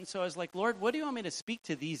And so I was like, Lord, what do you want me to speak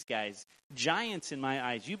to these guys? Giants in my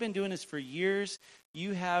eyes. You've been doing this for years.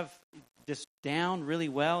 You have this down really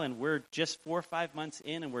well, and we're just 4 or 5 months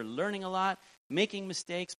in, and we're learning a lot, making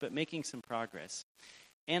mistakes, but making some progress.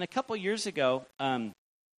 And a couple years ago,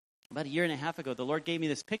 about a year and a half ago, the Lord gave me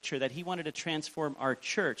this picture that he wanted to transform our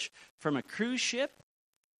church from a cruise ship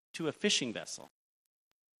to a fishing vessel.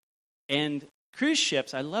 And cruise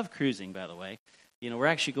ships, I love cruising, by the way. We're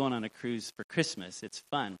actually going on a cruise for Christmas. It's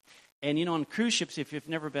fun. And, on cruise ships, if you've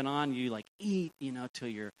never been on, you, eat, till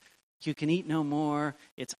you can eat no more.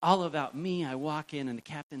 It's all about me. I walk in, and the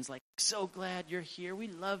captain's like, so glad you're here. We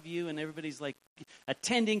love you. And everybody's,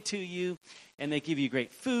 attending to you. And they give you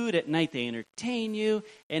great food. At night, they entertain you.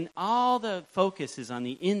 And all the focus is on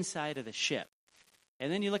the inside of the ship.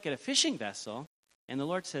 And then you look at a fishing vessel, and the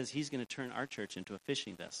Lord says he's going to turn our church into a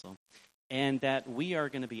fishing vessel. And that we are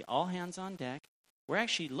going to be all hands on deck. We're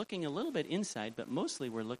actually looking a little bit inside, but mostly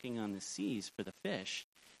we're looking on the seas for the fish.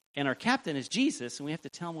 And our captain is Jesus, and we have to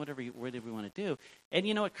tell him whatever we want to do. And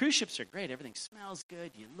you know what? Cruise ships are great. Everything smells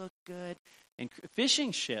good. You look good. And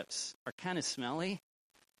fishing ships are kind of smelly.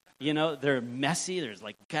 They're messy. There's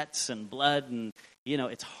guts and blood, and,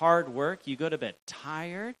 it's hard work. You go to bed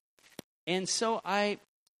tired. And so I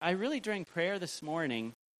really, during prayer this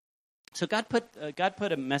morning, so God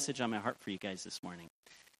put a message on my heart for you guys this morning.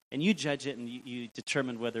 And you judge it, and you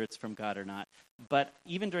determine whether it's from God or not. But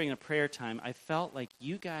even during a prayer time, I felt like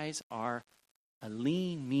you guys are a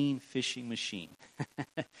lean, mean fishing machine.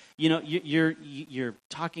 You're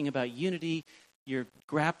talking about unity. You're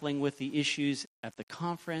grappling with the issues at the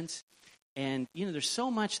conference. And, there's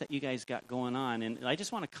so much that you guys got going on. And I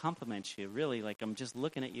just want to compliment you, really. I'm just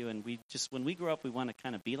looking at you, and when we grow up, we want to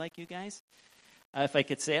kind of be like you guys, if I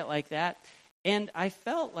could say it like that. And I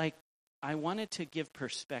felt like I wanted to give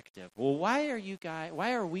perspective. Well, why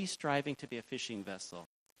are we striving to be a fishing vessel?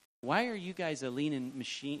 Why are you guys a lean,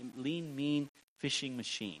 mean fishing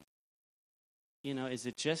machine? Is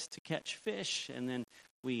it just to catch fish, and then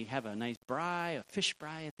we have a nice a fish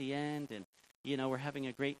braai at the end, and, we're having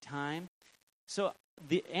a great time? So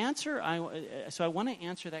the answer, I want to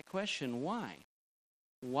answer that question, why?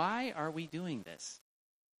 Why are we doing this?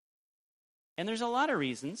 And there's a lot of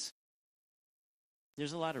reasons.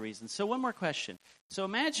 So one more question. So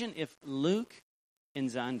imagine if Luke and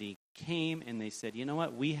Zandi came and they said, you know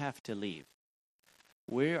what, we have to leave.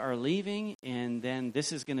 We are leaving, and then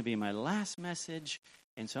this is going to be my last message,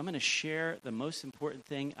 and so I'm going to share the most important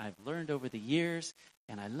thing I've learned over the years,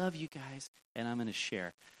 and I love you guys, and I'm going to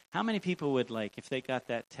share. How many people would, if they got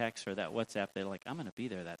that text or that WhatsApp, they're like, I'm going to be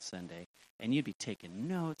there that Sunday, and you'd be taking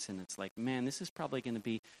notes, and it's like, man, this is probably going to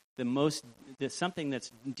be something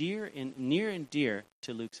that's near and dear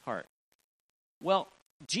to Luke's heart. Well,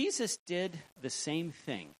 Jesus did the same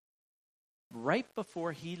thing. Right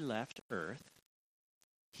before he left earth,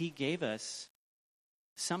 he gave us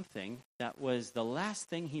something that was the last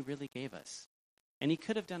thing he really gave us. And he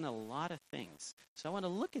could have done a lot of things. So I want to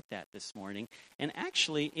look at that this morning. And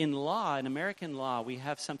actually, in American law, we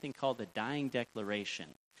have something called the Dying Declaration.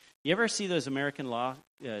 You ever see those American law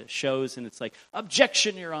shows, and it's like,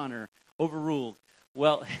 objection, Your Honor, overruled.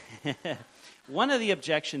 Well, one of the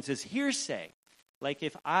objections is hearsay.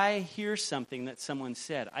 If I hear something that someone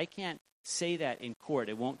said, I can't say that in court.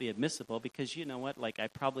 It won't be admissible because, you know what, I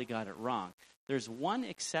probably got it wrong. There's one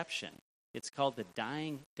exception. It's called the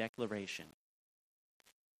Dying Declaration.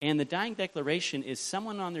 And the Dying Declaration is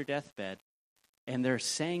someone on their deathbed, and they're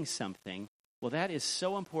saying something. Well, that is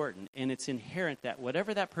so important, and it's inherent that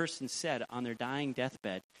whatever that person said on their dying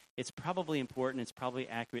deathbed, it's probably important, it's probably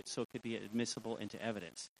accurate, so it could be admissible into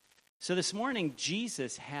evidence. So this morning,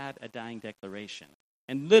 Jesus had a dying declaration,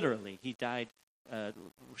 and literally, he died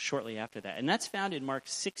shortly after that. And that's found in Mark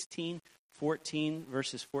 16:14,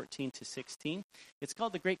 verses 14 to 16. It's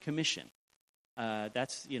called the Great Commission.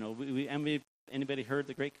 Anybody heard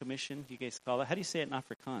the Great Commission? You guys call it? How do you say it in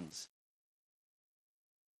Afrikaans?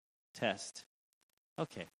 Test.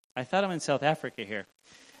 Okay. I thought I'm in South Africa here.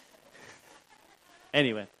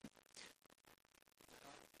 Anyway.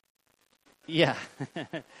 Yeah.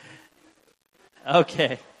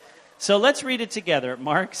 Okay. So let's read it together.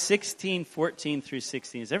 Mark 16:14 through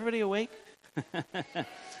 16. Is everybody awake?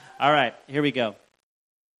 All right. Here we go.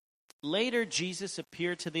 Later, Jesus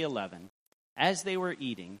appeared to the 11. As they were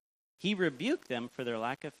eating, he rebuked them for their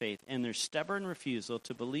lack of faith and their stubborn refusal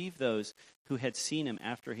to believe those who had seen him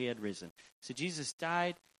after he had risen. So Jesus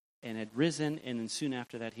died and had risen, and then soon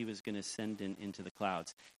after that he was going to ascend into the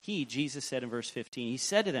clouds. Jesus said in verse 15, he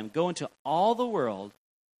said to them, go into all the world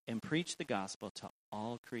and preach the gospel to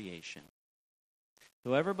all creation.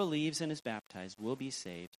 Whoever believes and is baptized will be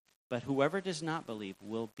saved, but whoever does not believe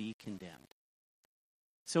will be condemned.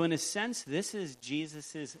 So in a sense, this is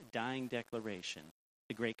Jesus' dying declaration,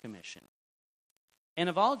 the Great Commission. And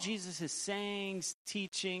of all Jesus' sayings,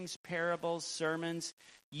 teachings, parables, sermons,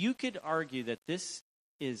 you could argue that this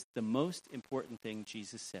is the most important thing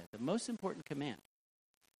Jesus said, the most important command.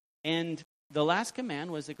 And the last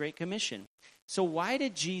command was the Great Commission. So why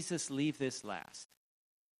did Jesus leave this last?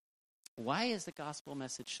 Why is the gospel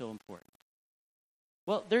message so important?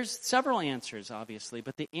 Well, there's several answers, obviously,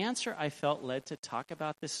 but the answer I felt led to talk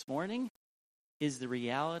about this morning is the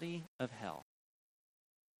reality of hell.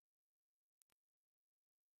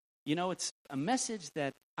 You know, it's a message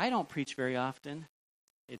that I don't preach very often.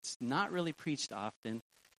 It's not really preached often,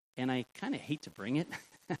 and I kind of hate to bring it.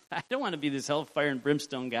 I don't want to be this hellfire and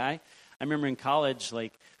brimstone guy. I remember in college,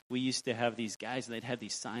 like, we used to have these guys, and they'd have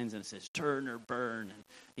these signs, and it says, turn or burn. And,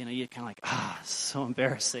 you know, you're kind of like, so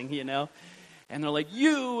embarrassing, you know. And they're like,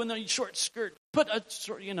 you in the short skirt, put a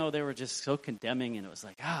short, you know, they were just so condemning, and it was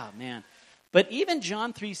like, man. But even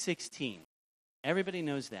John 3:16, everybody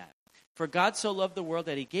knows that. For God so loved the world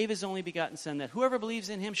that he gave his only begotten Son, that whoever believes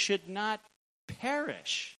in him should not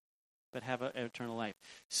perish, but have an eternal life.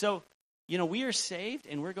 So, you know, we are saved,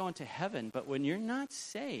 and we're going to heaven, but when you're not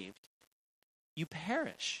saved, you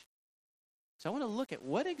perish. So I want to look at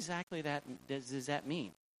what exactly does that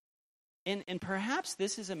mean. And perhaps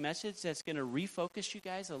this is a message that's going to refocus you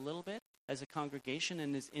guys a little bit as a congregation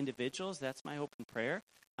and as individuals. That's my hope and prayer.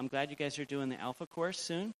 I'm glad you guys are doing the Alpha course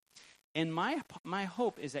soon. And my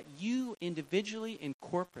hope is that you individually and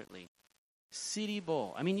corporately, City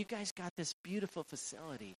Bowl, I mean, you guys got this beautiful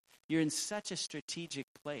facility. You're in such a strategic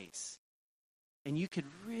place. And you could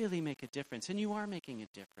really make a difference. And you are making a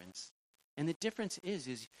difference. And the difference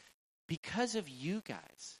is because of you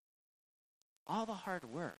guys, all the hard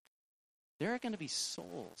work, there are going to be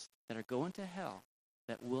souls that are going to hell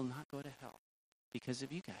that will not go to hell because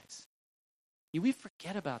of you guys. We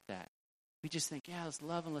forget about that. We just think, let's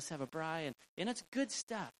love and let's have a bride. And it's good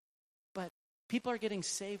stuff. But people are getting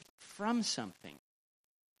saved from something.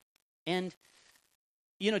 And,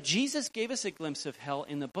 you know, Jesus gave us a glimpse of hell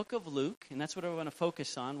in the book of Luke, and that's what I want to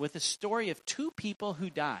focus on, with a story of two people who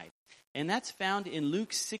died. And that's found in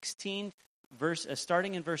Luke 16,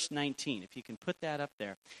 starting in verse 19, if you can put that up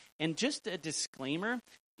there. And just a disclaimer,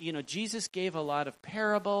 you know, Jesus gave a lot of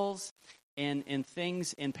parables and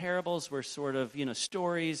things, and parables were sort of, you know,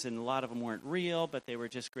 stories, and a lot of them weren't real, but they were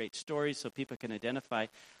just great stories so people can identify.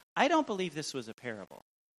 I don't believe this was a parable.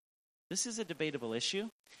 This is a debatable issue,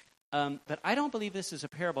 but I don't believe this is a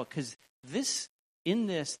parable because in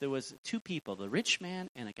this, there was two people, the rich man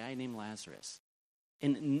and a guy named Lazarus.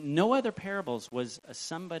 In no other parables was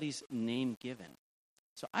somebody's name given.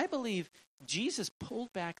 So I believe Jesus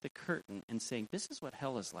pulled back the curtain and saying, this is what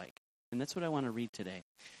hell is like. And that's what I want to read today.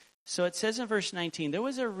 So it says in verse 19, there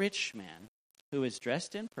was a rich man who was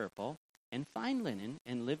dressed in purple and fine linen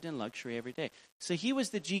and lived in luxury every day. So he was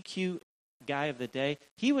the GQ guy of the day.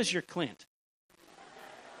 He was your Clint.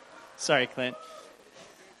 Sorry, Clint.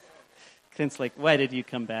 Clint's like, why did you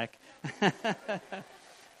come back?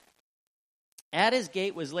 At his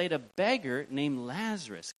gate was laid a beggar named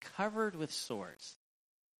Lazarus, covered with sores.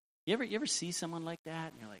 You ever see someone like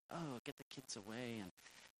that? And you're like, oh, get the kids away. And,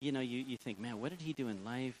 you know, you think, man, what did he do in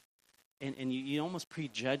life? And you almost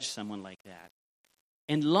prejudge someone like that.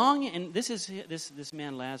 And this is this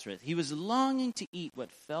man Lazarus. He was longing to eat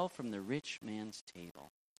what fell from the rich man's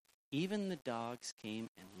table. Even the dogs came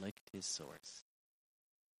and licked his sores.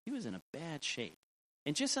 He was in a bad shape.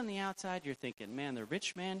 And just on the outside, you're thinking, man, the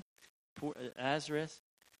rich man, poor Lazarus.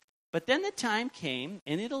 But then the time came,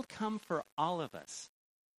 and it'll come for all of us.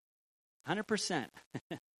 100%.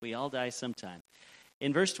 We all die sometime.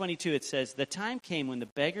 In verse 22, it says, the time came when the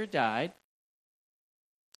beggar died,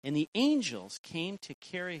 and the angels came to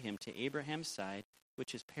carry him to Abraham's side,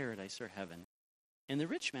 which is paradise or heaven. And the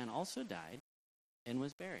rich man also died and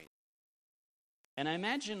was buried. And I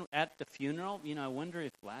imagine at the funeral, you know, I wonder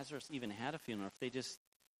if Lazarus even had a funeral, if they just,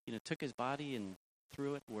 you know, took his body and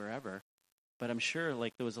threw it wherever. But I'm sure,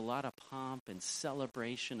 like, there was a lot of pomp and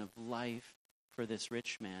celebration of life for this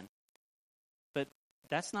rich man. But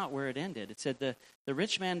that's not where it ended. It said the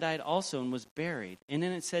rich man died also and was buried. And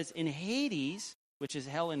then it says, in Hades, which is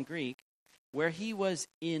hell in Greek, where he was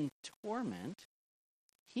in torment,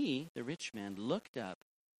 he, the rich man, looked up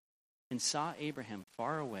and saw Abraham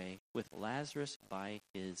far away with Lazarus by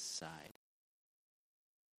his side.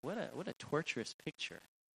 What a torturous picture.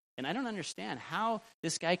 And I don't understand how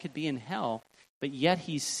this guy could be in hell, but yet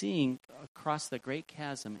he's seeing across the great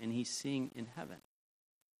chasm, and he's seeing in heaven.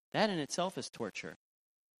 That in itself is torture.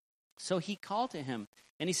 So he called to him,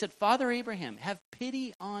 and he said, Father Abraham, have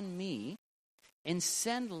pity on me, and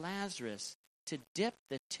send Lazarus to dip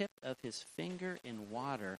the tip of his finger in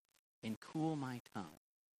water and cool my tongue,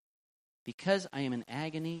 because I am in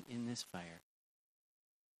agony in this fire.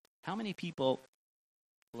 How many people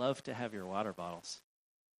love to have your water bottles?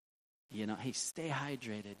 You know, hey, stay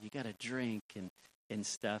hydrated. You got to drink and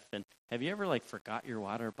stuff. And have you ever, forgot your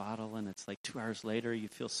water bottle, and it's 2 hours later, you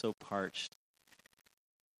feel so parched?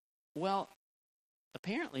 Well,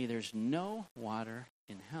 apparently there's no water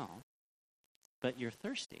in hell, but you're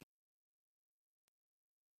thirsty.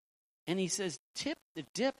 And he says, dip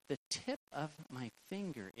the tip of my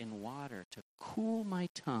finger in water to cool my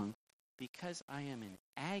tongue, because I am in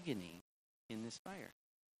agony in this fire.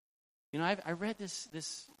 You know, I read this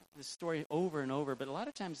story over and over, but a lot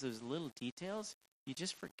of times those little details, you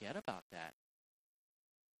just forget about that.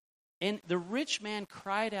 And the rich man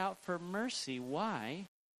cried out for mercy. Why?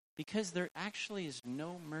 Because there actually is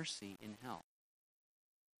no mercy in hell.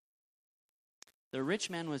 The rich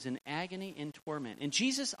man was in agony and torment. And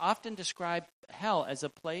Jesus often described hell as a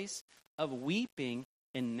place of weeping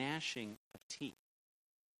and gnashing of teeth.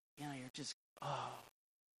 You know, you're just, oh.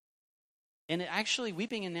 And actually,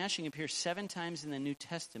 weeping and gnashing appears 7 times in the New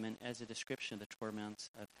Testament as a description of the torments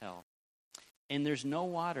of hell. And there's no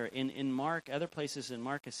water. In Mark, other places in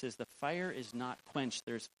Mark, it says the fire is not quenched.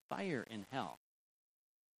 There's fire in hell.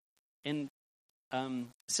 And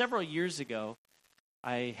several years ago,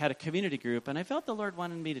 I had a community group, and I felt the Lord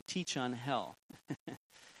wanted me to teach on hell.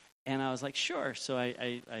 And I was like, sure. So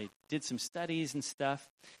I did some studies and stuff.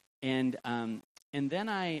 And then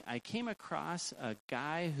I came across a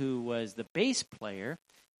guy who was the bass player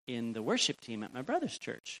in the worship team at my brother's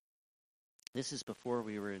church. This is before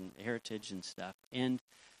we were in Heritage and stuff. And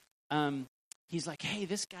he's like, hey,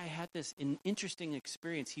 this guy had this interesting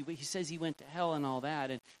experience. He says he went to hell and all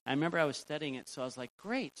that. And I remember I was studying it, so I was like,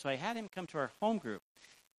 great. So I had him come to our home group.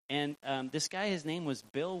 And this guy, his name was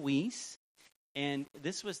Bill Weiss. And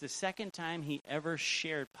this was the second time he ever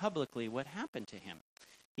shared publicly what happened to him.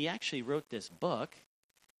 He actually wrote this book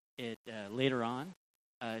later on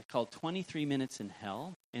called 23 Minutes in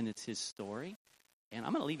Hell, and it's his story. And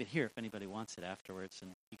I'm going to leave it here if anybody wants it afterwards,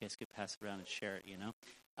 and you guys could pass it around and share it, you know.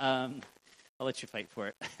 I'll let you fight for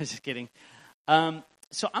it. Just kidding.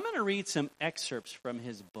 So I'm going to read some excerpts from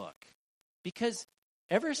his book, because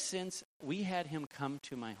ever since we had him come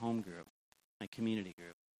to my home group, my community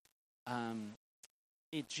group,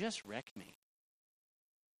 it just wrecked me.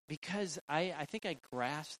 Because I think I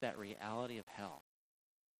grasped that reality of hell.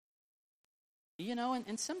 You know,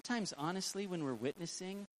 and sometimes, honestly, when we're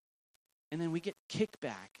witnessing, and then we get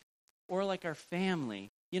kickback, or like our family,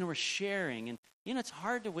 you know, we're sharing, and, you know, it's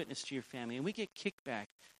hard to witness to your family, and we get kickback.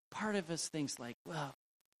 Part of us thinks like, well,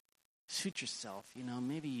 suit yourself, you know,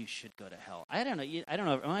 maybe you should go to hell. I don't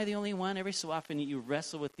know. Am I the only one? Every so often you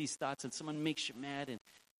wrestle with these thoughts, and someone makes you mad, and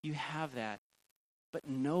you have that. But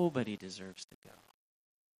nobody deserves to go.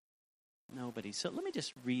 Nobody. So let me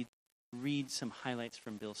just read some highlights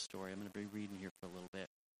from Bill's story. I'm going to be reading here for a little bit.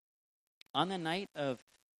 On the night of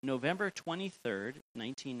November 23rd,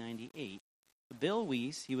 1998, Bill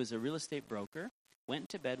Weiss, he was a real estate broker, went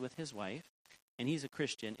to bed with his wife, and he's a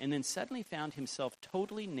Christian, and then suddenly found himself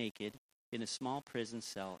totally naked in a small prison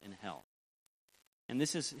cell in hell. And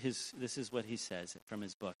this is what he says from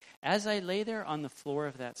his book. As I lay there on the floor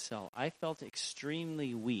of that cell, I felt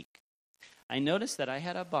extremely weak. I noticed that I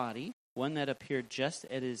had a body, one that appeared just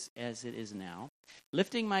as it is now.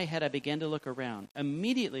 Lifting my head, I began to look around.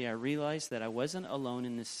 Immediately, I realized that I wasn't alone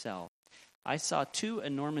in this cell. I saw 2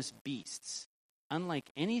 enormous beasts,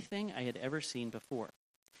 unlike anything I had ever seen before.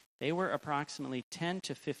 They were approximately 10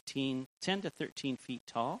 to 13 feet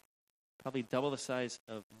tall, probably double the size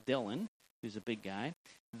of Dylan, who's a big guy.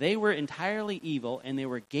 They were entirely evil, and they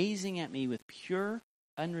were gazing at me with pure,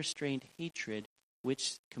 unrestrained hatred,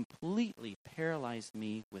 which completely paralyzed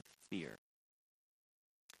me with fear.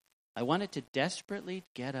 I wanted to desperately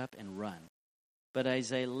get up and run, but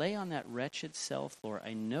as I lay on that wretched cell floor,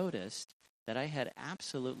 I noticed that I had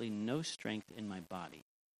absolutely no strength in my body.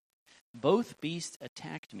 Both beasts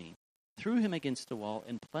attacked me, threw him against a wall,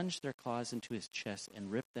 and plunged their claws into his chest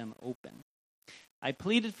and ripped them open. I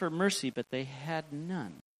pleaded for mercy, but they had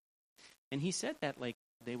none. And he said that like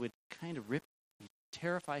they would kind of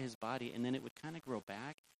terrify his body, and then it would kind of grow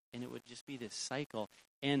back, and it would just be this cycle.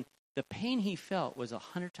 And the pain he felt was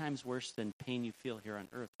 100 times worse than pain you feel here on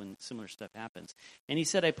earth when similar stuff happens. And he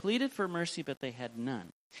said, I pleaded for mercy, but they had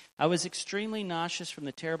none. I was extremely nauseous from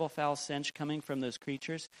the terrible foul stench coming from those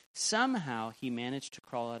creatures. Somehow he managed to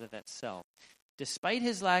crawl out of that cell. Despite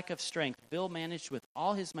his lack of strength, Bill managed with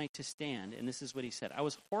all his might to stand, and this is what he said. I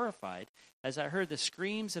was horrified as I heard the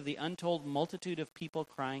screams of the untold multitude of people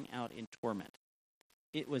crying out in torment.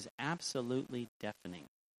 It was absolutely deafening.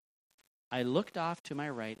 I looked off to my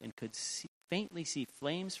right and could faintly see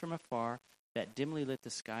flames from afar that dimly lit the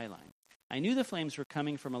skyline. I knew the flames were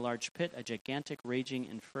coming from a large pit, a gigantic raging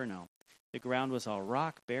inferno. The ground was all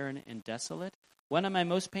rock, barren, and desolate. One of my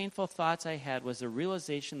most painful thoughts I had was the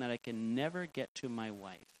realization that I can never get to my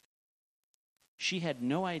wife. She had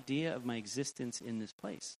no idea of my existence in this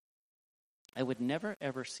place. I would never,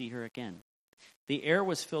 ever see her again. The air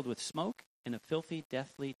was filled with smoke, and a filthy,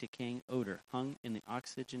 deathly, decaying odor hung in the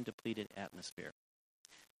oxygen-depleted atmosphere.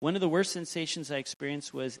 One of the worst sensations I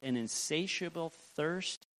experienced was an insatiable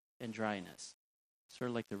thirst and dryness, sort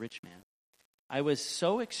of like the rich man. I was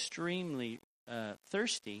so extremely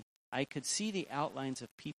thirsty, I could see the outlines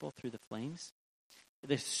of people through the flames.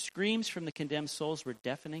 The screams from the condemned souls were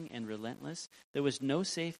deafening and relentless. There was no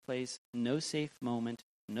safe place, no safe moment,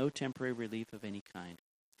 no temporary relief of any kind.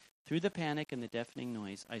 Through the panic and the deafening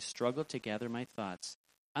noise, I struggled to gather my thoughts.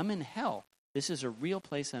 I'm in hell. This is a real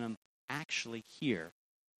place, and I'm actually here.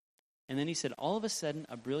 And then he said, all of a sudden,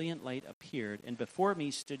 a brilliant light appeared, and before me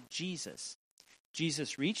stood Jesus.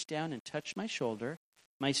 Jesus reached down and touched my shoulder.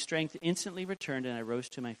 My strength instantly returned, and I rose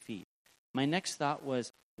to my feet. My next thought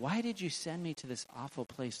was, why did you send me to this awful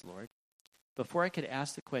place, Lord? Before I could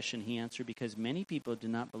ask the question, he answered, because many people do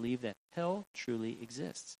not believe that hell truly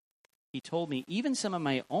exists. He told me, even some of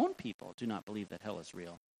my own people do not believe that hell is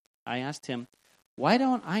real. I asked him, why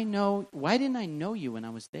didn't I know you when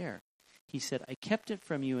I was there? He said, I kept it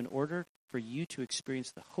from you in order for you to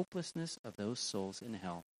experience the hopelessness of those souls in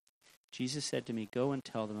hell. Jesus said to me, go and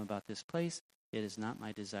tell them about this place. It is not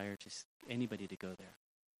my desire to anybody to go there.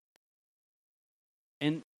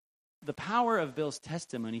 And the power of Bill's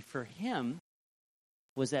testimony for him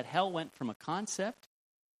was that hell went from a concept,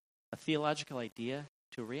 a theological idea,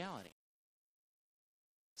 to a reality.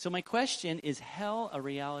 So my question, is hell a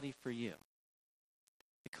reality for you?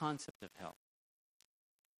 The concept of hell.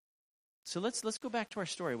 So let's go back to our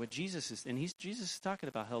story. What Jesus is, and Jesus is talking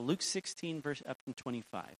about hell. Luke 16, verse up to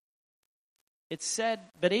 25. It said,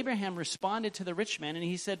 but Abraham responded to the rich man, and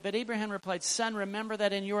he said, but Abraham replied, son, remember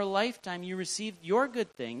that in your lifetime you received your good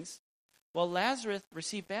things, while Lazarus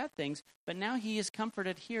received bad things, but now he is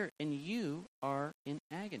comforted here, and you are in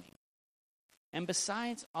agony. And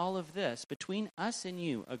besides all of this, between us and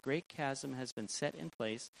you, a great chasm has been set in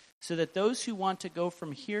place, so that those who want to go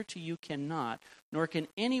from here to you cannot, nor can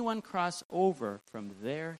anyone cross over from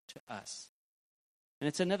there to us. And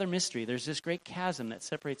it's another mystery. There's this great chasm that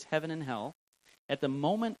separates heaven and hell. At the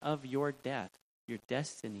moment of your death, your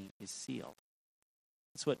destiny is sealed.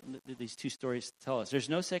 That's what these two stories tell us. There's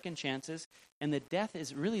no second chances, and the death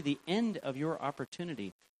is really the end of your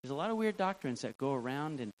opportunity. There's a lot of weird doctrines that go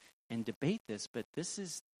around and debate this, but this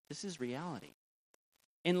is reality.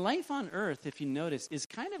 And life on earth, if you notice, is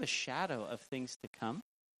kind of a shadow of things to come.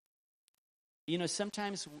 You know,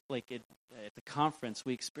 sometimes like at the conference,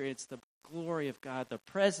 we experience the glory of God, the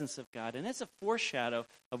presence of God, and that's a foreshadow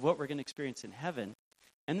of what we're going to experience in heaven.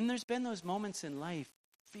 And then there's been those moments in life,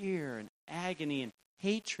 fear and agony and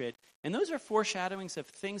hatred, and those are foreshadowings of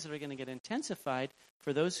things that are going to get intensified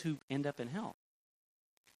for those who end up in hell.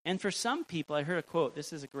 And for some people, I heard a quote,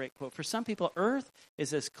 this is a great quote, for some people, earth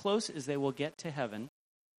is as close as they will get to heaven.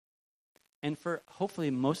 And for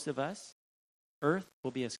hopefully most of us, earth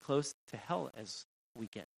will be as close to hell as we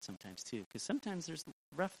get sometimes too, because sometimes there's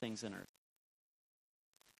rough things on earth.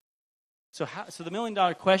 So the $1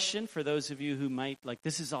 million question for those of you who might, like,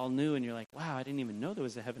 this is all new, and you're like, wow, I didn't even know there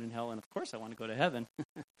was a heaven and hell, and of course I want to go to heaven.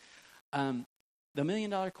 The $1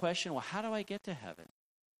 million question, well, how do I get to heaven?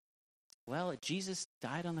 Well, Jesus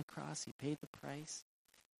died on the cross. He paid the price.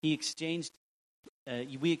 We exchange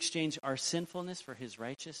our sinfulness for his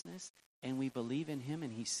righteousness, and we believe in him,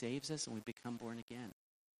 and he saves us, and we become born again.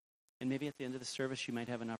 And maybe at the end of the service, you might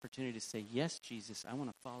have an opportunity to say, yes, Jesus, I want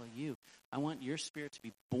to follow you. I want your spirit to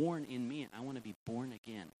be born in me, and I want to be born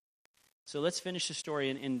again. So let's finish the story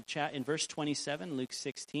in verse 27, Luke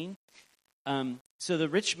 16. So the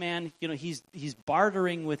rich man, he's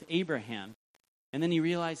bartering with Abraham. And then he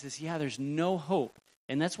realizes, there's no hope.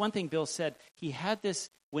 And that's one thing Bill said. He had this,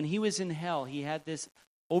 when he was in hell, he had this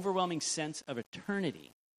overwhelming sense of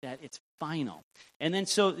eternity, that it's final. And then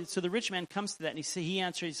so the rich man comes to that, and he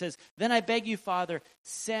says, then I beg you, Father,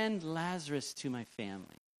 send Lazarus to my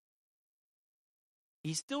family.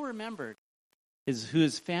 He still remembered who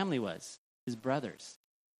his family was, his brothers.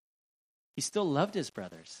 He still loved his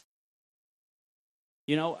brothers.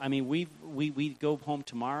 We go home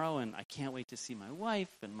tomorrow, and I can't wait to see my wife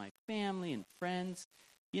and my family and friends,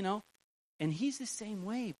 And he's the same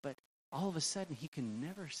way, but all of a sudden he can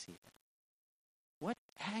never see them. What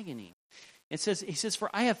agony. He says, for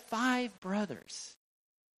I have 5 brothers.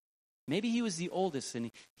 Maybe he was the oldest,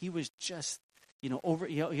 and he was just, he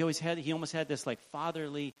almost had this like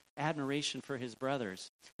fatherly admiration for his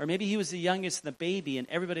brothers. Or maybe he was the youngest, the baby, and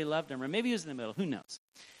everybody loved him. Or maybe he was in the middle, who knows.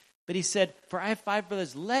 But he said, for I have 5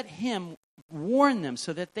 brothers, let him warn them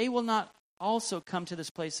so that they will not also come to this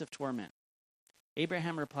place of torment.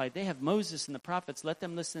 Abraham replied, they have Moses and the prophets, let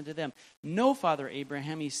them listen to them. No, Father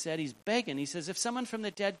Abraham, he said, he's begging. He says, if someone from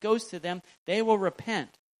the dead goes to them, they will repent.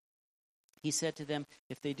 He said to them,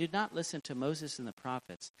 if they do not listen to Moses and the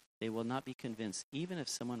prophets, they will not be convinced, even if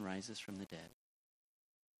someone rises from the dead.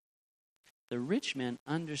 The rich man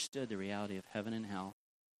understood the reality of heaven and hell.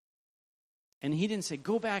 And he didn't say,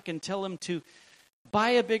 go back and tell them to buy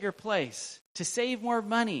a bigger place, to save more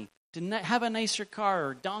money, to have a nicer car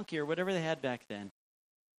or donkey or whatever they had back then.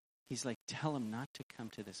 He's like, tell them not to come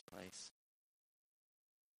to this place.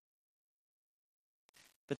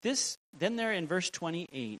 But then there in verse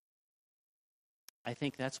 28, I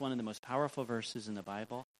think that's one of the most powerful verses in the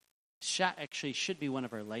Bible. Actually should be one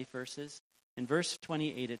of our life verses. In verse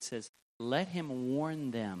 28 it says, let him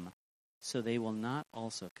warn them so they will not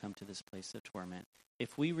also come to this place of torment.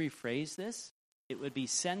 If we rephrase this, it would be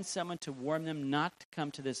send someone to warn them not to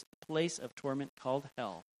come to this place of torment called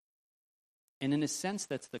hell. And in a sense,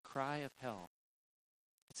 that's the cry of hell.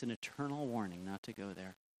 It's an eternal warning not to go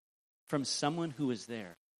there from someone who is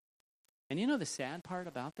there. And you know the sad part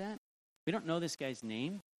about that? We don't know this guy's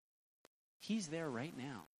name. He's there right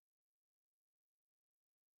now.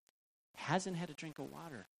 Hasn't had a drink of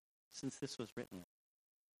water since this was written.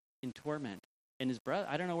 In torment. And his brother,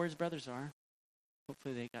 I don't know where his brothers are.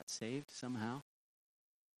 Hopefully they got saved somehow.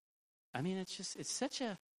 I mean, it's such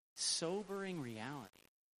a sobering reality.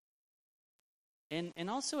 And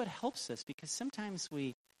also it helps us because sometimes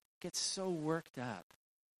we get so worked up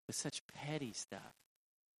with such petty stuff.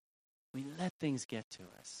 We let things get to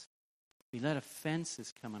us. We let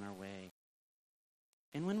offenses come in our way.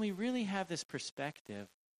 And when we really have this perspective,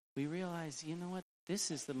 we realize, you know what?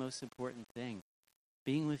 This is the most important thing.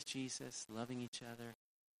 Being with Jesus, loving each other,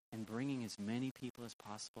 and bringing as many people as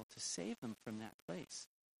possible to save them from that place.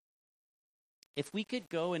 If we could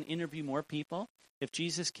go and interview more people, if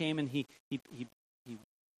Jesus came and he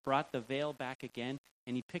brought the veil back again,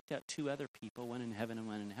 and he picked out 2 other people, one in heaven and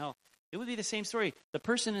one in hell, it would be the same story. The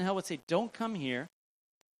person in hell would say, don't come here.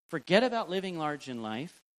 Forget about living large in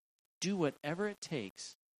life. Do whatever it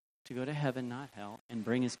takes to go to heaven, not hell, and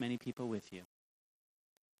bring as many people with you.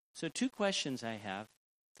 So 2 questions I have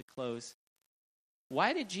to close.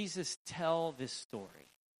 Why did Jesus tell this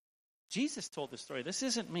story? Jesus told this story. This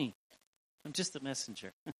isn't me. I'm just a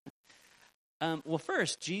messenger. Well,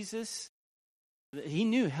 first, Jesus, he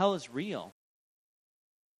knew hell is real.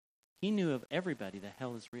 He knew of everybody that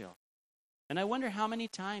hell is real. And I wonder how many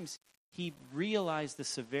times he realized the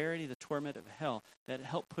severity, the torment of hell that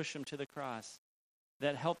helped push him to the cross,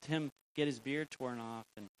 that helped him get his beard torn off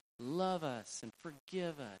and love us and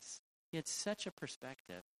forgive us. He had such a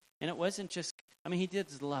perspective. And it wasn't just, he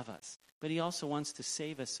did love us, but he also wants to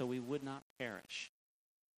save us so we would not perish.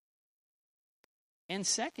 And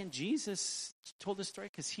second, Jesus told the story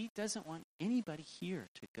because he doesn't want anybody here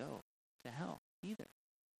to go to hell either.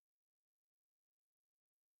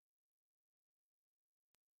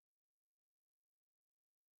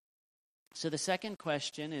 So the second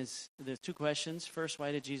question is, there's 2 questions. First,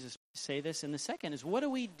 why did Jesus say this? And the second is, what do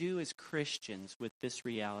we do as Christians with this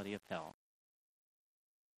reality of hell?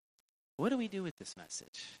 What do we do with this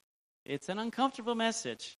message? It's an uncomfortable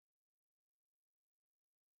message.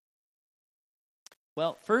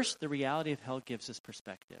 Well, first, the reality of hell gives us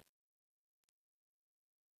perspective.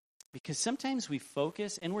 Because sometimes we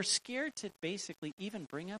focus, and we're scared to basically even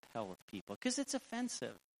bring up hell with people, because it's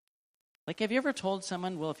offensive. Like, have you ever told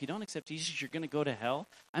someone, well, if you don't accept Jesus, you're going to go to hell?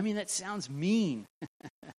 That sounds mean.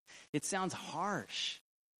 It sounds harsh.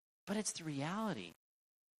 But it's the reality.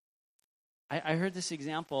 I heard this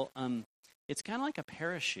example. It's kind of like a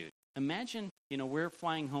parachute. Imagine, we're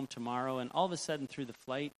flying home tomorrow, and all of a sudden through the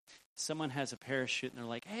flight, someone has a parachute, and they're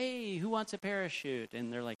like, hey, who wants a parachute?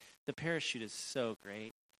 And they're like, the parachute is so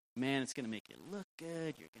great. Man, it's going to make you look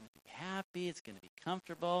good. You're going to be happy. It's going to be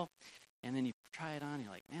comfortable. And then you try it on, and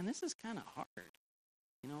you're like, man, this is kind of hard.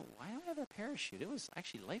 Why do I have a parachute?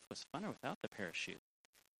 Life was funner without the parachute.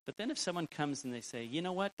 But then if someone comes and they say, you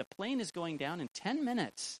know what, the plane is going down in 10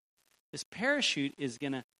 minutes. This parachute is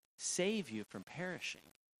going to save you from perishing.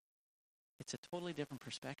 It's a totally different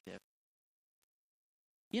perspective.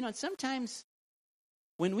 And sometimes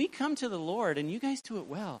when we come to the Lord, and you guys do it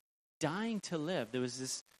well, dying to live. There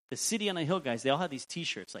was the City on a Hill guys, they all had these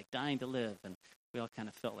T-shirts, like dying to live. And we all kind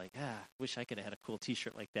of felt like, wish I could have had a cool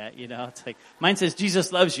T-shirt like that, It's like, mine says,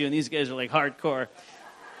 Jesus loves you, and these guys are like hardcore.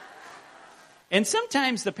 And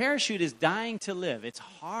sometimes the parachute is dying to live. It's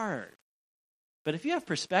hard. But if you have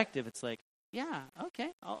perspective, it's like, yeah, okay,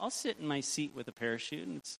 I'll sit in my seat with a parachute,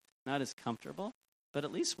 and it's not as comfortable. But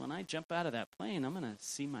at least when I jump out of that plane, I'm going to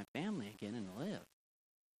see my family again and live.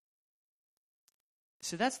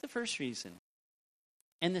 So that's the first reason.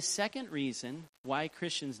 And the second reason why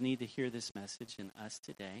Christians need to hear this message, and us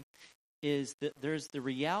today, is that there's the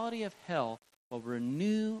reality of hell will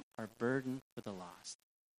renew our burden for the lost.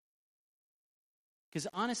 Because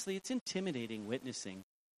honestly, it's intimidating witnessing.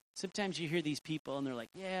 Sometimes you hear these people and they're like,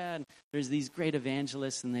 yeah, and there's these great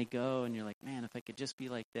evangelists, and they go, and you're like, man, if I could just be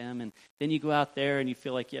like them. And then you go out there and you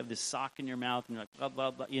feel like you have this sock in your mouth, and you're like, blah,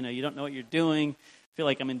 blah, blah. You don't know what you're doing. I feel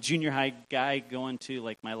like I'm a junior high guy going to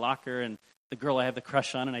like my locker, and the girl I have the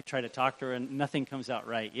crush on, and I try to talk to her, and nothing comes out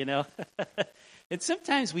right, And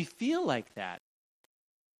sometimes we feel like that.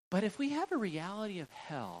 But if we have a reality of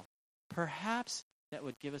hell, perhaps that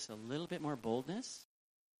would give us a little bit more boldness.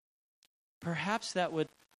 Perhaps that would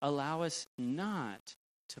allow us not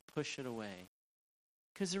to push it away.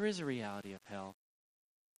 Because there is a reality of hell.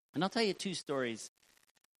 And I'll tell you 2 stories,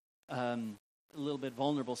 a little bit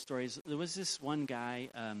vulnerable stories. There was this one guy,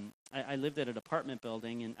 I lived at an apartment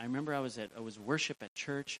building, and I remember I was worship at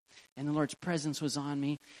church, and the Lord's presence was on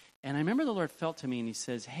me. And I remember the Lord felt to me, and he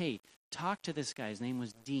says, hey, talk to this guy. His name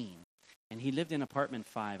was Dean. And he lived in apartment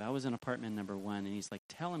 5. I was in apartment number 1. And he's like,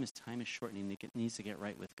 tell him his time is short and he needs to get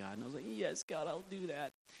right with God. And I was like, yes, God, I'll do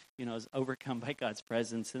that. I was overcome by God's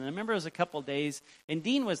presence. And I remember it was a couple days. And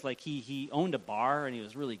Dean was like, he owned a bar, and he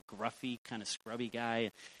was really gruffy, kind of scrubby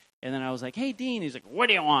guy. And then I was like, hey, Dean. He's like, what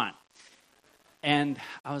do you want? And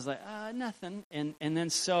I was like, nothing. And then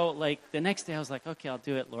so like the next day I was like, okay, I'll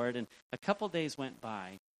do it, Lord. And a couple days went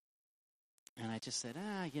by. And I just said,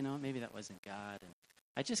 maybe that wasn't God. And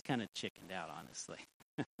I just kind of chickened out, honestly.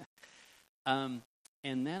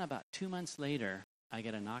 And then about 2 months later, I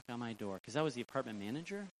get a knock on my door, because I was the apartment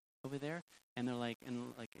manager over there. And they're like,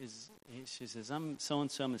 she says, I'm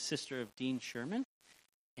so-and-so, I'm the sister of Dean Sherman,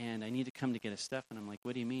 and I need to come to get his stuff. And I'm like,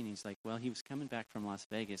 what do you mean? He's like, well, he was coming back from Las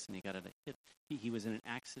Vegas, and he got a hit. He was in an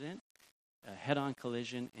accident, a head-on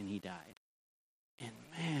collision, and he died. And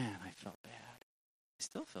man, I felt bad. I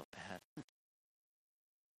still felt bad.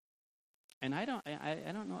 And I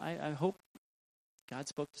don't know. I hope God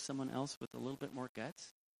spoke to someone else with a little bit more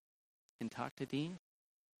guts and talked to Dean.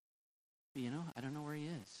 I don't know where he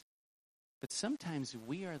is. But sometimes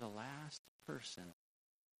we are the last person,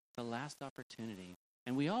 the last opportunity.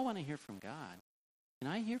 And we all want to hear from God. And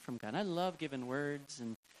I hear from God. I love giving words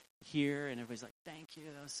and hear, and everybody's like, thank you,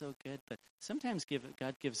 that was so good. But sometimes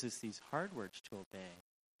God gives us these hard words to obey.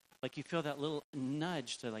 Like you feel that little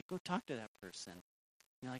nudge to like, go talk to that person.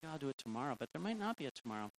 You're like, I'll do it tomorrow, but there might not be a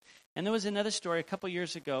tomorrow. And there was another story a couple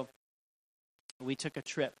years ago. We took a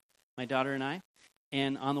trip, my daughter and I,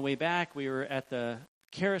 and on the way back, we were at the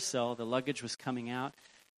carousel. The luggage was coming out,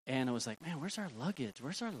 and I was like, man, where's our luggage?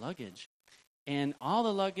 Where's our luggage? And all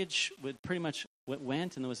the luggage would pretty much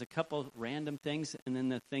went, and there was a couple random things, and then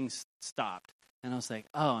the things stopped. And I was like,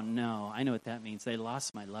 oh, no, I know what that means. They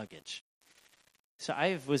lost my luggage. So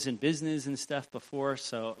I was in business and stuff before,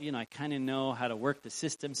 so, I kind of know how to work the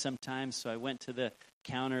system sometimes. So I went to the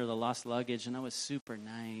counter, the lost luggage, and I was super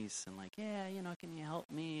nice and like, yeah, can you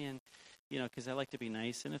help me? And, because I like to be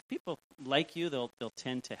nice. And if people like you, they'll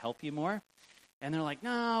tend to help you more. And they're like,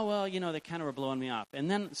 no, well, they kind of were blowing me off. And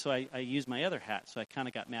then, so I used my other hat, so I kind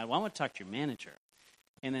of got mad. Well, I want to talk to your manager.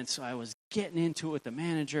 And then so I was getting into it with the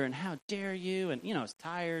manager, and how dare you? And, I was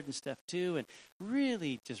tired and stuff too, and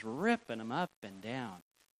really just ripping them up and down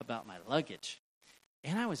about my luggage.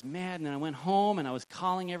 And I was mad, and then I went home, and I was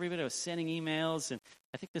calling everybody. I was sending emails, and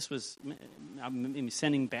I think this was I'm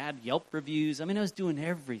sending bad Yelp reviews. I was doing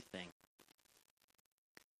everything.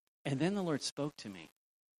 And then the Lord spoke to me,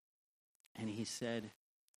 and he said,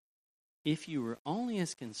 if you were only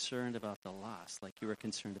as concerned about the loss like you were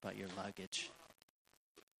concerned about your luggage.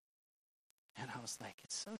 And I was like,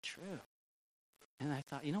 it's so true. And I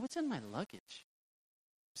thought, what's in my luggage?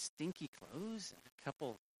 Stinky clothes and a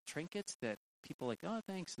couple trinkets that people like, oh,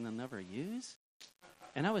 thanks, and they'll never use.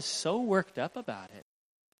 And I was so worked up about it.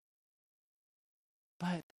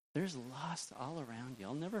 But there's loss all around you.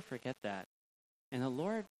 I'll never forget that. And the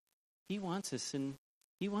Lord, he wants us, and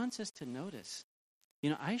he wants us to notice.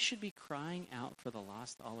 I should be crying out for the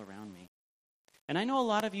lost all around me. And I know a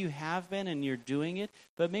lot of you have been and you're doing it,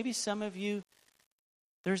 but maybe some of you,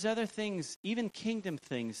 There's other things, even kingdom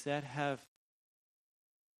things, that have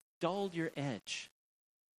dulled your edge.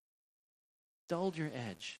 Dulled your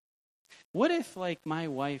edge. What if, like, my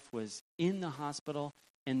wife was in the hospital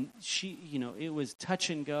and she, it was touch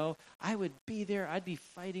and go? I would be there. I'd be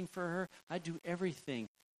fighting for her. I'd do everything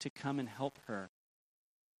to come and help her.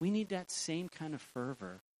 We need that same kind of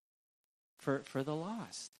fervor for the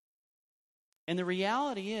lost. And the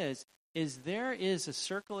reality is there is a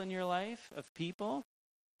circle in your life of people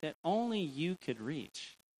that only you could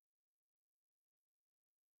reach.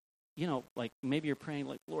 Like maybe you're praying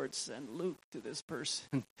like, Lord, send Luke to this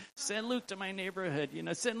person. Send Luke to my neighborhood.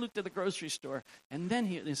 Send Luke to the grocery store. And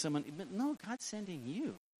then there's someone, but no, God's sending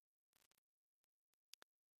you.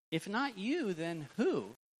 If not you, then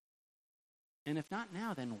who? And if not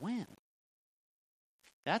now, then when?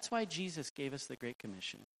 That's why Jesus gave us the Great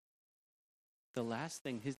Commission. The last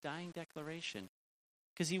thing, his dying declaration.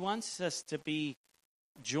 Because he wants us to be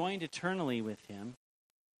joined eternally with him,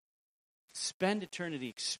 spend eternity,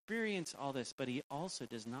 experience all this, but he also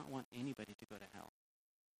does not want anybody to go to hell.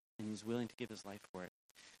 And he's willing to give his life for it.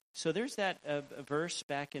 So there's that verse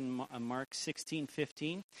back in Mark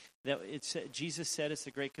 16:15 that Jesus said it's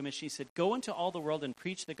the Great Commission. He said, go into all the world and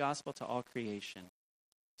preach the gospel to all creation.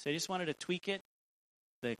 So I just wanted to tweak it.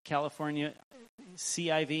 The California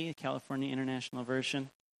CIV, California International Version.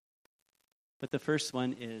 But the first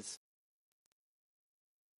one is,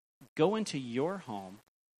 go into your home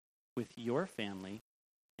with your family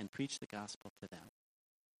and preach the gospel to them.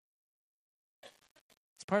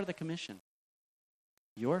 It's part of the commission.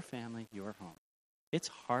 Your family, your home. It's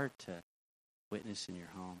hard to witness in your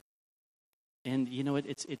home. And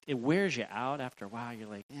it wears you out after a while. You're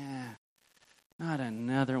like, not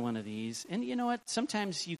another one of these. And you know what?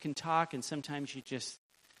 Sometimes you can talk, and sometimes you just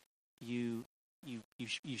you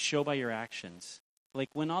show by your actions. Like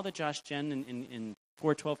when all the Josh Jen and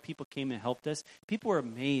 412 people came and helped us, people were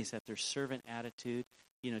amazed at their servant attitude,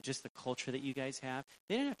 just the culture that you guys have.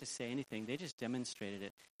 They didn't have to say anything. They just demonstrated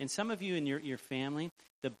it. And some of you in your family,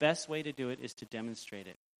 the best way to do it is to demonstrate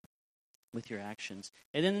it with your actions.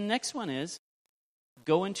 And then the next one is,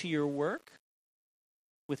 go into your work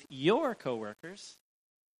with your coworkers,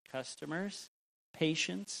 customers,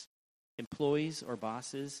 patients, employees, or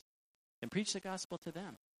bosses, and preach the gospel to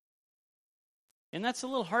them. And that's a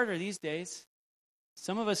little harder these days.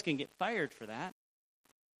 Some of us can get fired for that.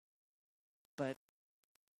 But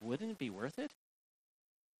wouldn't it be worth it?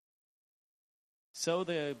 So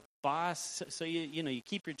the boss, you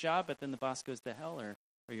keep your job, but then the boss goes to hell, or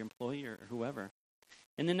your employee, or whoever.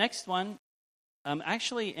 And the next one,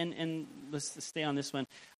 actually, and let's stay on this one.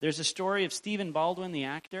 There's a story of Stephen Baldwin, the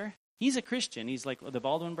actor. He's a Christian. He's like the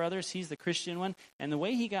Baldwin brothers. He's the Christian one. And the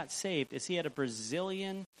way he got saved is he had a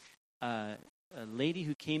Brazilian a lady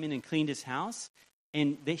who came in and cleaned his house.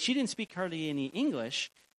 And she didn't speak hardly any English.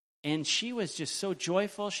 And she was just so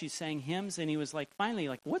joyful. She sang hymns. And he was like, finally,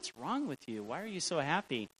 like, what's wrong with you? Why are you so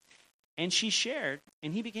happy? And she shared,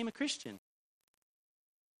 and he became a Christian.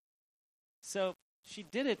 So she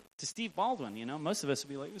did it to Steve Baldwin, Most of us would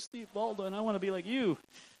be like, Steve Baldwin, I want to be like you.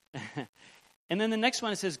 And then the next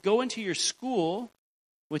one, it says, go into your school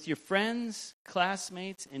with your friends,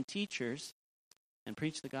 classmates, and teachers and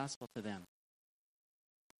preach the gospel to them.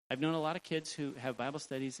 I've known a lot of kids who have Bible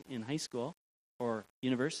studies in high school or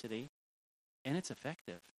university, and it's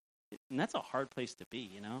effective. And that's a hard place to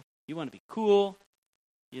be, You want to be cool.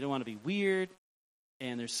 You don't want to be weird.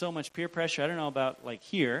 And there's so much peer pressure. I don't know about, like,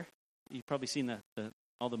 here. You've probably seen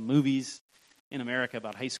all the movies in America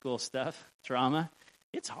about high school stuff, drama.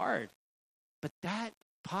 It's hard. But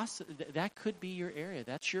that could be your area.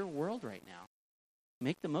 That's your world right now.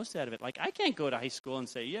 Make the most out of it. Like, I can't go to high school and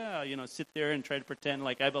say, sit there and try to pretend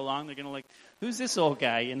like I belong. They're going to who's this old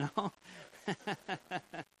guy, And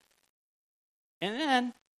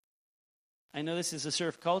then, I know this is a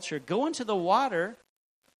surf culture, go into the water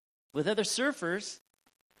with other surfers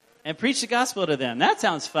and preach the gospel to them. That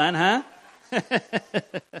sounds fun, huh?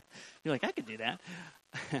 You're like, I could do that.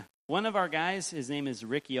 One of our guys, his name is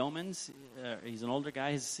Rick Yeomans. He's an older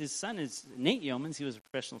guy. His son is Nate Yeomans. He was a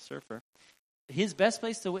professional surfer. His best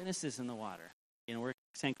place to witness is in the water.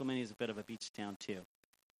 San Clemente is a bit of a beach town too.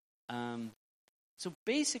 So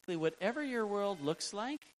basically, whatever your world looks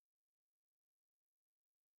like,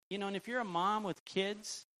 and if you're a mom with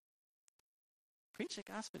kids, preach the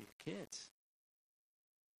gospel to your kids.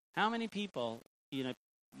 How many people,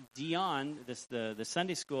 Dion, the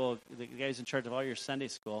Sunday school, the guy's in charge of all your Sunday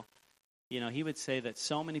school, he would say that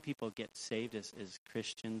so many people get saved as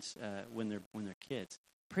Christians when they're kids.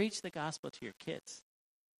 Preach the gospel to your kids.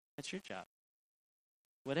 That's your job.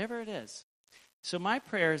 Whatever it is. So my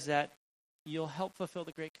prayer is that you'll help fulfill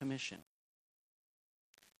the Great Commission.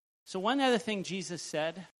 So one other thing Jesus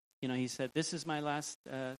said, he said, this is my last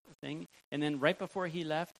thing. And then right before he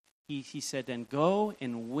left, he said, then go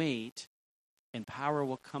and wait, and power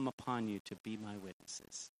will come upon you to be my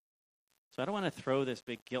witnesses. So I don't want to throw this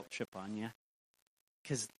big guilt trip on you,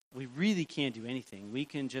 because we really can't do anything. We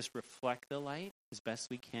can just reflect the light as best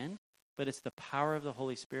we can, but it's the power of the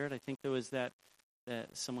Holy Spirit. I think there was that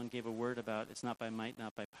someone gave a word about, it's not by might,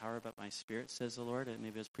 not by power, but by Spirit, says the Lord. And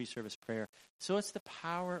maybe it was pre-service prayer. So it's the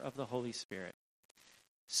power of the Holy Spirit.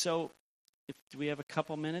 So do we have a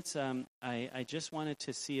couple minutes? I just wanted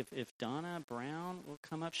to see if Donna Brown will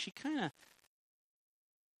come up. She kind of...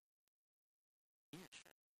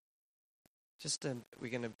 Just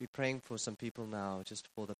we're going to be praying for some people now, just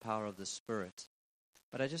for the power of the Spirit.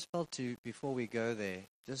 But I just felt before we go there,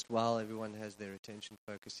 just while everyone has their attention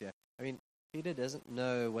focused here, I mean, Peter doesn't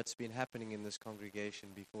know what's been happening in this congregation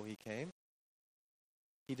before he came.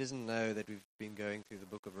 He doesn't know that we've been going through the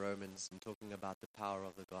book of Romans and talking about the power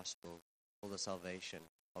of the gospel for the salvation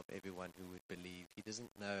of everyone who would believe. He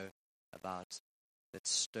doesn't know about that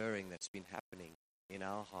stirring that's been happening in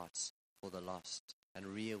our hearts for the lost and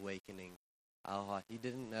reawakening our heart. He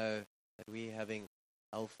didn't know that we're having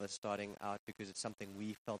Alpha starting out because it's something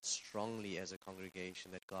we felt strongly as a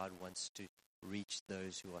congregation, that God wants to reach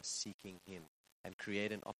those who are seeking Him and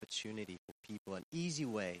create an opportunity for people, an easy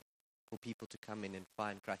way for people to come in and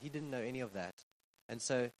find Christ. He didn't know any of that. And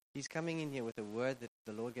so he's coming in here with a word that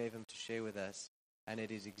the Lord gave him to share with us, and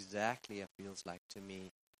it is exactly, it feels like to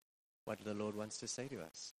me, what the Lord wants to say to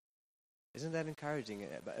us. Isn't that encouraging?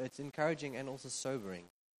 It's encouraging and also sobering.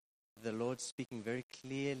 The Lord's speaking very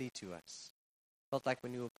clearly to us. Felt like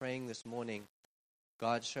when we were praying this morning,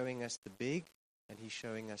 God's showing us the big and He's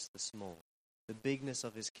showing us the small. The bigness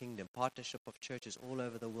of His kingdom, partnership of churches all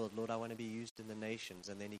over the world. Lord, I want to be used in the nations.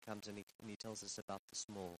 And then He comes and he tells us about the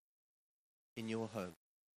small. In your home.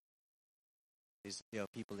 There are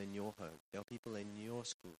people in your home. There are people in your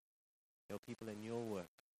school. There are people in your work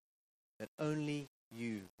that only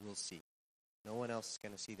you will see. No one else is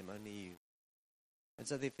going to see them, only you. And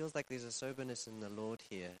so there feels like there's a soberness in the Lord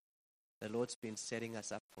here. The Lord's been setting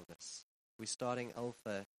us up for this. We're starting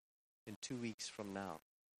Alpha in 2 weeks from now.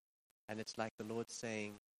 And it's like the Lord's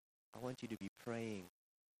saying, I want you to be praying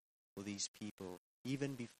for these people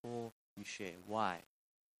even before you share. Why?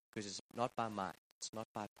 Because it's not by might, it's not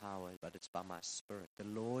by power, but it's by my Spirit. The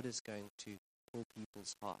Lord is going to pull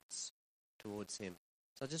people's hearts towards Him.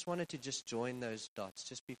 So I just wanted to just join those dots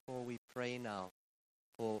just before we pray now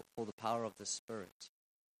for the power of the Spirit.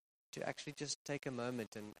 To actually just take a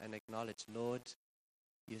moment and acknowledge, Lord,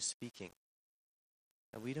 you're speaking.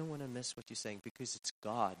 And we don't want to miss what you're saying because it's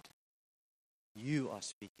God. You are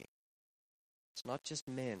speaking. It's not just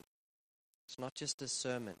men. It's not just a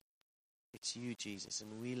sermon. It's you, Jesus,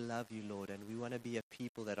 and we love you, Lord, and we want to be a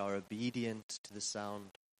people that are obedient to the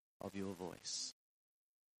sound of your voice.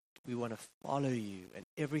 We want to follow you and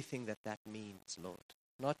everything that means, Lord,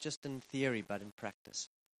 not just in theory, but in practice.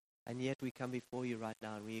 And yet we come before you right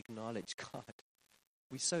now and we acknowledge, God,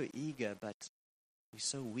 we're so eager, but we're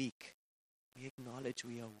so weak. We acknowledge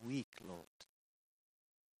we are weak, Lord,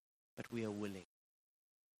 but we are willing.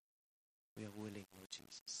 We are willing, Lord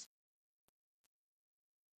Jesus.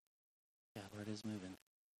 Yeah, Lord is moving.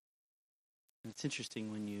 And it's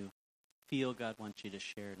interesting when you feel God wants you to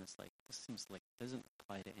share, and it's like, this seems like it doesn't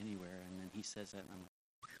apply to anywhere, and then He says that, and I'm like,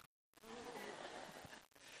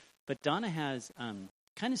 but Donna has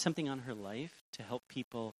kind of something on her life to help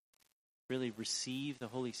people really receive the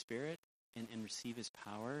Holy Spirit and receive His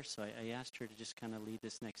power. So I asked her to just kind of lead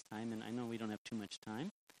this next time, and I know we don't have too much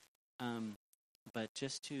time, but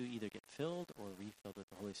just to either get filled or refilled with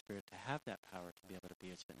the Holy Spirit to have that power to be able to be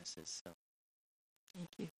His witnesses. So, thank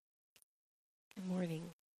you. Good morning.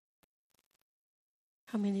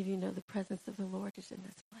 How many of you know the presence of the Lord is in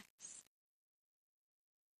this place?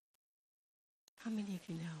 How many of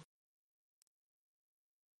you know?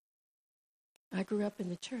 I grew up in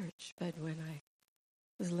the church, but when I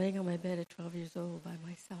was laying on my bed at 12 years old by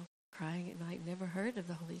myself, crying at night, never heard of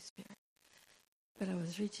the Holy Spirit. But I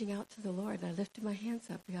was reaching out to the Lord, and I lifted my hands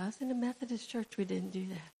up. I was in a Methodist church. We didn't do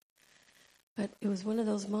that. But it was one of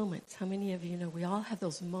those moments. How many of you know we all have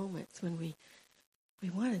those moments when we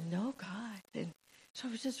want to know God? And so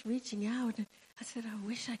I was just reaching out, and I said, I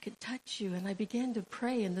wish I could touch you. And I began to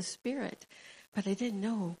pray in the Spirit, but I didn't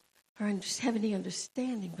know or just have any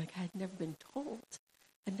understanding. Like I had never been told.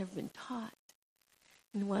 I'd never been taught.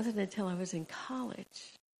 And it wasn't until I was in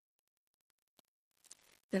college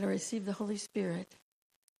that I received the Holy Spirit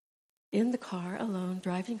in the car alone,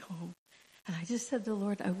 driving home. And I just said to the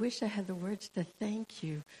Lord, I wish I had the words to thank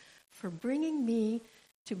you for bringing me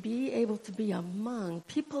to be able to be among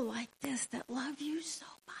people like this that love you so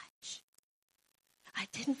much. I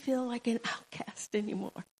didn't feel like an outcast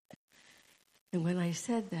anymore. And when I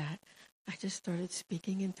said that, I just started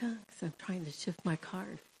speaking in tongues. I'm trying to shift my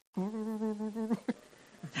card.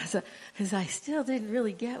 Because I still didn't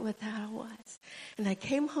really get what that was. And I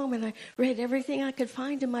came home and I read everything I could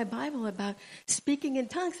find in my Bible about speaking in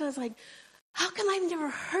tongues. And I was like, how come I've never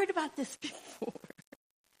heard about this before?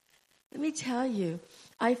 Let me tell you,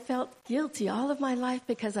 I felt guilty all of my life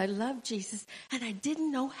because I loved Jesus and I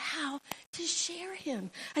didn't know how to share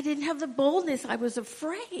him. I didn't have the boldness. I was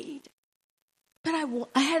afraid. But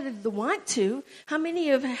I had the want to. How many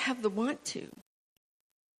of you have the want to?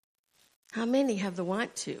 How many have the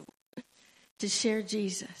want to share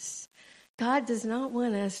Jesus? God does not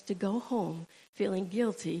want us to go home feeling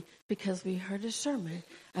guilty because we heard a sermon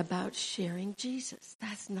about sharing Jesus.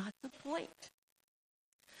 That's not the point.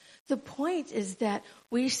 The point is that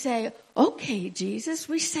we say, okay, Jesus,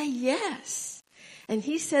 we say yes. And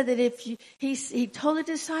he said that he told the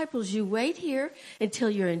disciples, you wait here until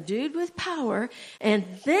you're endued with power, and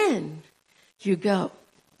then you go.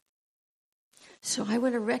 So I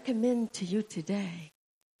want to recommend to you today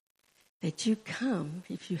that you come,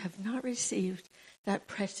 if you have not received that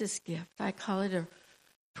precious gift. I call it a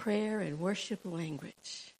prayer and worship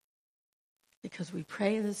language. Because we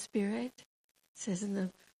pray in the Spirit, it says in the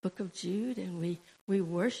book of Jude, and we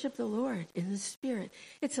worship the Lord in the Spirit.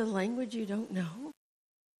 It's a language you don't know.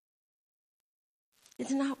 It's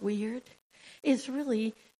not weird. It's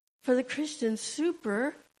really, for the Christian,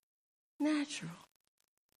 supernatural.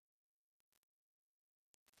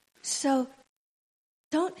 So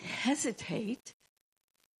don't hesitate.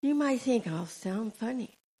 You might think, I'll sound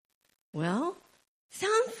funny. Well,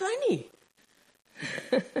 sound funny.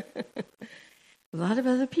 A lot of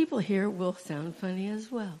other people here will sound funny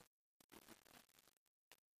as well.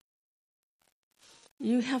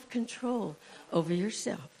 You have control over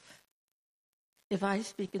yourself. If I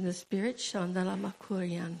speak in the Spirit,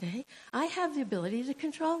 I have the ability to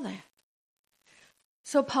control that.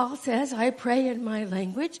 So Paul says, I pray in my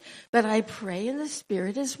language, but I pray in the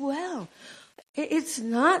Spirit as well. It's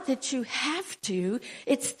not that you have to,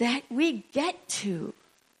 it's that we get to.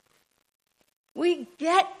 We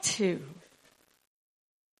get to.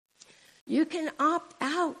 You can opt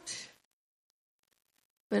out.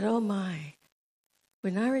 But oh my,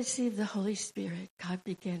 when I received the Holy Spirit, God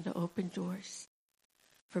began to open doors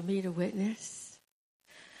for me to witness.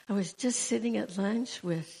 I was just sitting at lunch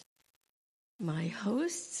with my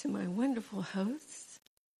hosts, my wonderful hosts,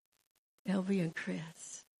 Elby and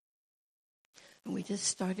Chris. And we just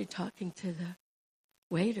started talking to the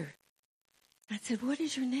waiter. I said, what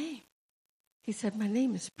is your name? He said, my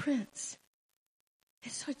name is Prince.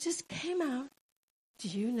 And so it just came out, do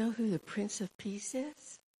you know who the Prince of Peace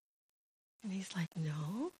is? And he's like,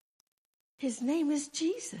 no. His name is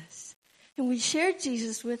Jesus. And we shared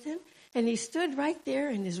Jesus with him, and he stood right there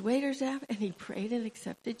in his waiter's app, and he prayed and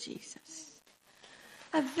accepted Jesus.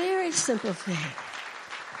 A very simple thing.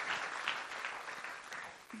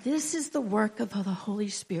 This is the work of the Holy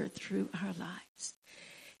Spirit through our lives.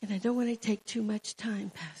 And I don't want to take too much time,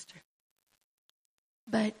 Pastor.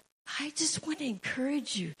 But I just want to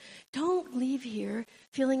encourage you. Don't leave here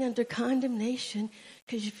feeling under condemnation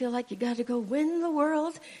because you feel like you got to go win the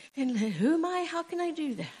world. And who am I? How can I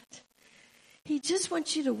do that? He just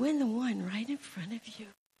wants you to win the one right in front of you.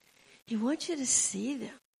 He wants you to see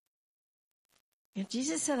them. And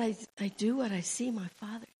Jesus said, I do what I see my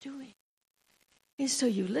Father doing. And so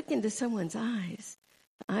you look into someone's eyes.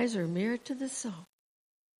 The eyes are a mirror to the soul.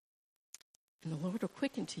 And the Lord will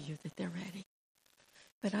quicken to you that they're ready.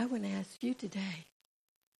 But I want to ask you today,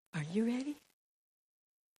 are you ready?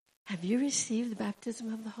 Have you received the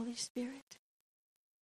baptism of the Holy Spirit?